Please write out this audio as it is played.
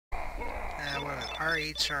what,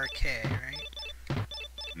 RHRK, right?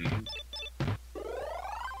 Mhm.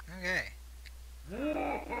 Okay.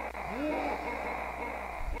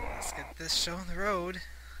 Let's get this show on the road.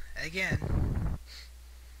 Again.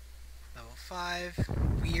 Level 5.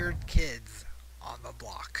 Weird kids on the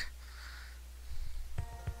block.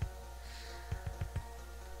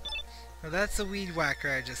 Well, that's a weed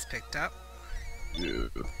whacker I just picked up.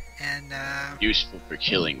 Ooh. And, Useful for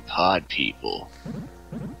killing pod people.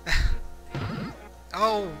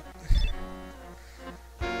 oh!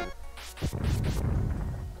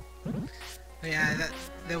 Yeah,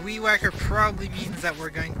 the weed whacker probably means that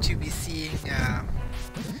we're going to be seeing,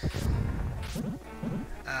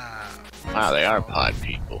 Wow, they are pod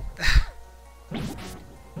people. we're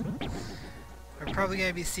probably going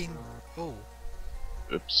to be seeing... Oh.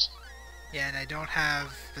 Oops. Yeah, and I don't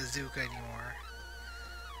have bazooka anymore.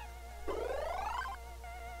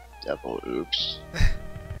 Double oops.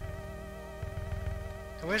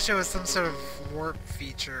 I wish there was some sort of warp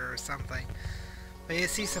feature or something. But you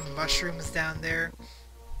see some mushrooms down there.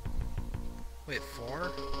 Wait,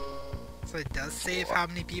 4? So it does save how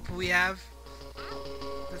many people we have?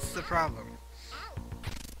 That's the problem.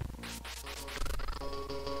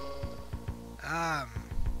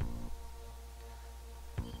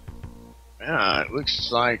 Yeah, it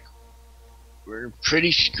looks like we're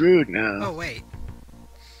pretty screwed now. Oh, wait.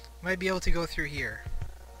 Might be able to go through here.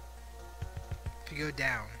 If you go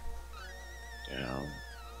down. Down.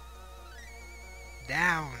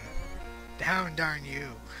 Down! Down, darn you!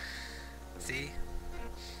 See?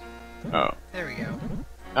 Oh. There we go.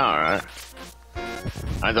 Alright.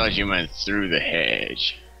 I thought you meant through the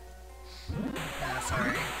hedge. That's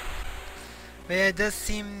alright. But yeah, it does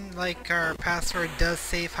seem like our password does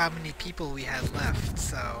save how many people we had left,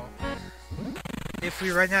 so... If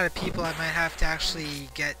we run out of people, I might have to actually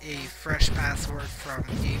get a fresh password from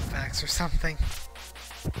GameFAQs or something.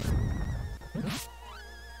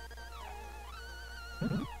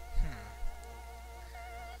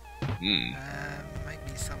 Might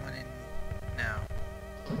be someone in now.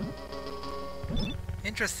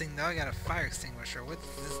 Interesting though, I got a fire extinguisher. What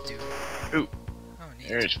does this do? Ooh, oh, neat.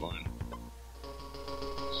 There's one.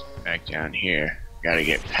 Back down here. Gotta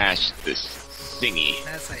get past this thingy.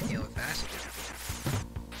 That's how I deal with that.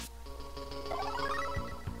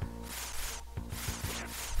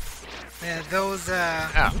 Yeah,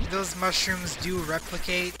 those mushrooms do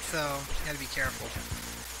replicate, so you gotta be careful.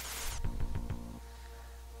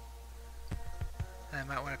 I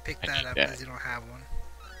might want to pick that up because you don't have one.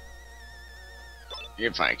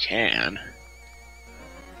 If I can.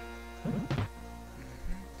 Nothing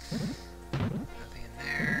in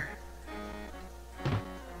there.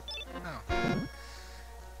 Oh.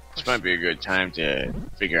 This might be a good time to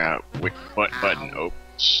figure out what button opens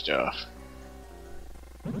stuff.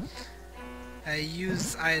 I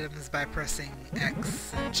use items by pressing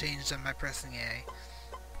X and change them by pressing A.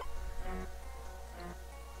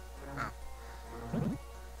 Oh.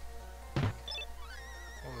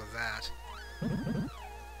 What was that?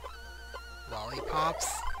 Lollipops?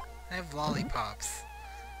 I have lollipops.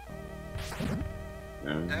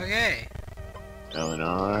 Okay.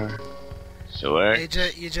 L&R. Select.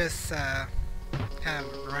 You just kind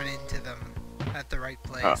of run into them at the right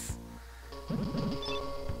place. Oh.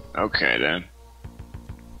 Okay then.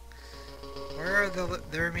 Where are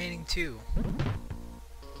the remaining 2?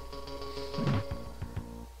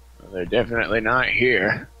 Well, they're definitely not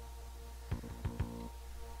here.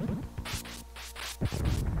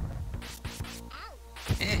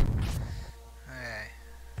 Eh. Okay.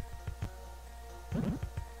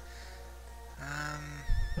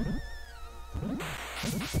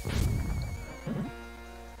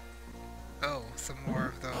 Oh, some more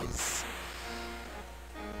of those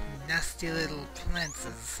nasty little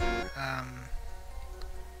plants.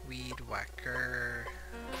 Weed whacker.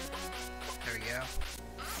 There we go.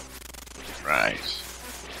 Right.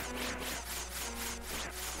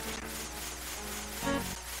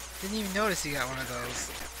 Didn't even notice you got one of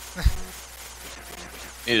those.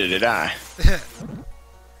 Neither did I.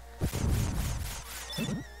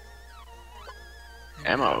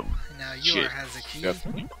 Ammo. Now Yor has a key.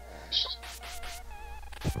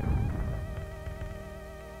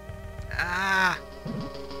 Ah!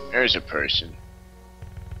 There's a person.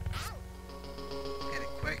 Get it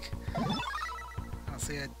quick. I'll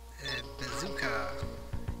see a bazooka.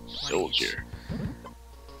 Soldier.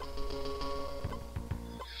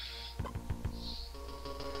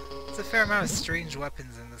 There's a fair amount of strange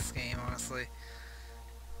weapons in this game, honestly.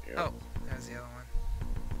 Yep. Oh, there's the other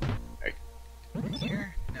one. In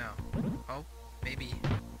here? No. Oh, maybe.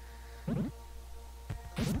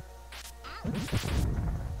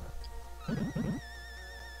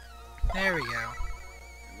 There we go.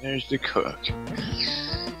 There's the cook.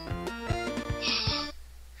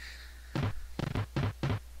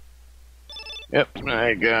 Yep,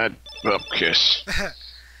 I got Bupkis.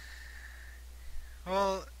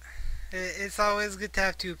 Well, it's always good to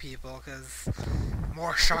have two people, because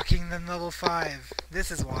more shocking than level 5.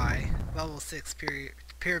 This is why. Level 6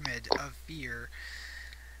 Pyramid of Fear.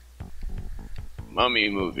 Mummy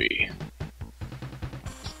movie.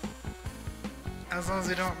 As long as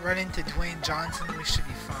we don't run into Dwayne Johnson, we should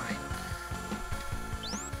be fine.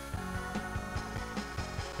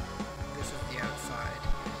 This is the outside.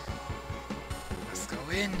 Let's go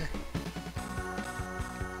in.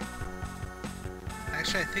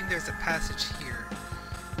 Actually, I think there's a passage here.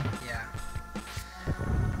 Yeah.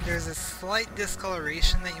 There's a slight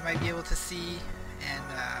discoloration that you might be able to see, and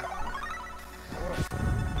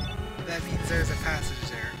that means there's a passage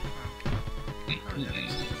there. Oh, another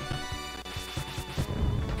key.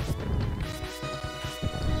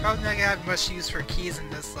 Probably not gonna have much use for keys in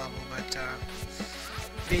this level, but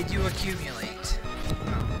they do accumulate.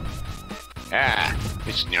 Oh. Ah,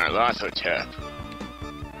 it's Nyarlathotep.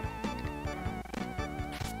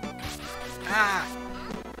 Ah!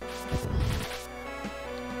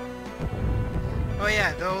 Oh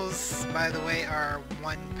yeah, those, by the way, are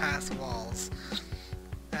one-pass walls.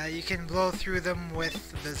 You can blow through them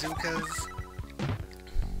with bazookas,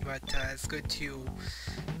 but it's good to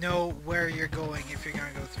know where you're going if you're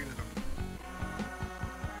gonna go through them.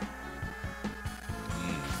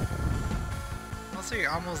 Also, you're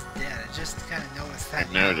almost dead. I just kind of noticed that.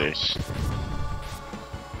 I noticed.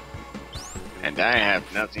 And I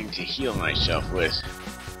have nothing to heal myself with.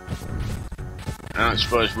 I don't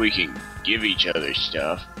suppose we can give each other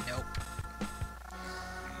stuff. Nope.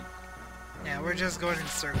 Yeah, we're just going in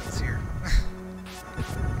circles here.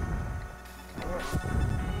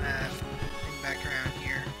 Back around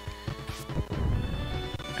here.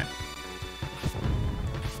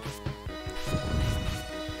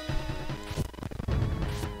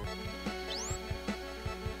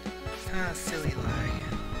 Ah, silly lag.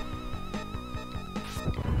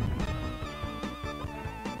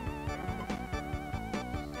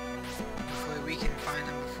 Hopefully we can find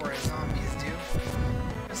them before our zombies do.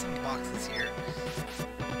 There's some boxes here.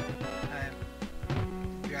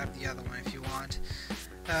 Grab the other one if you want.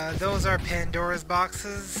 Those are Pandora's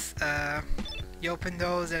boxes. You open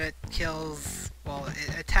those and it kills, well,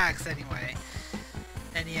 it attacks anyway,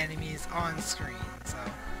 any enemies on screen, so.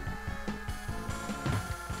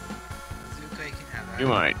 Bazooka, you can have that. You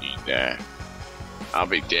might need that. I'll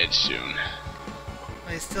be dead soon.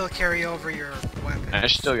 They still carry over your weapons. I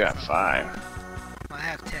still got 5. Well, I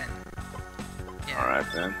have 10. Yeah.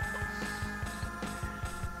 Alright then.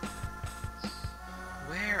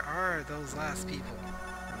 Where are those last people?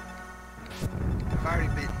 I've already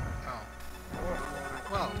been... oh.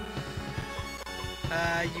 Well.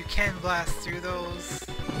 You can blast through those,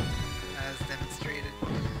 as demonstrated.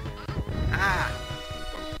 Ah!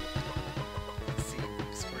 Let's see.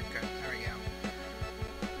 Squirt gun. There we go.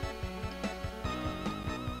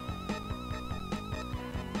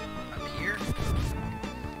 Up here? Let's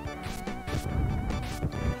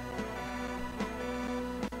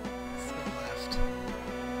go left.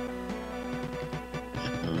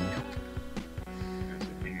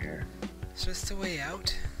 Here. It's just a way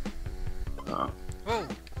out. Oh. Whoa!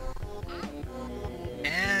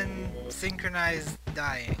 And synchronized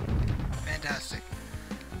dying. Fantastic.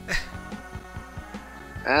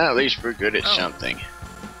 At least we're good at Oh. something.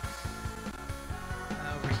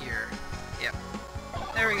 Over here. Yep.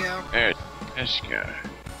 There we go. Let's go.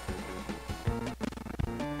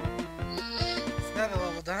 Is that a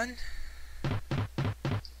level done?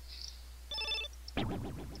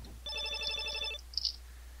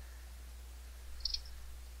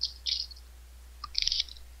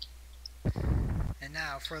 And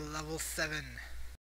now for level 7.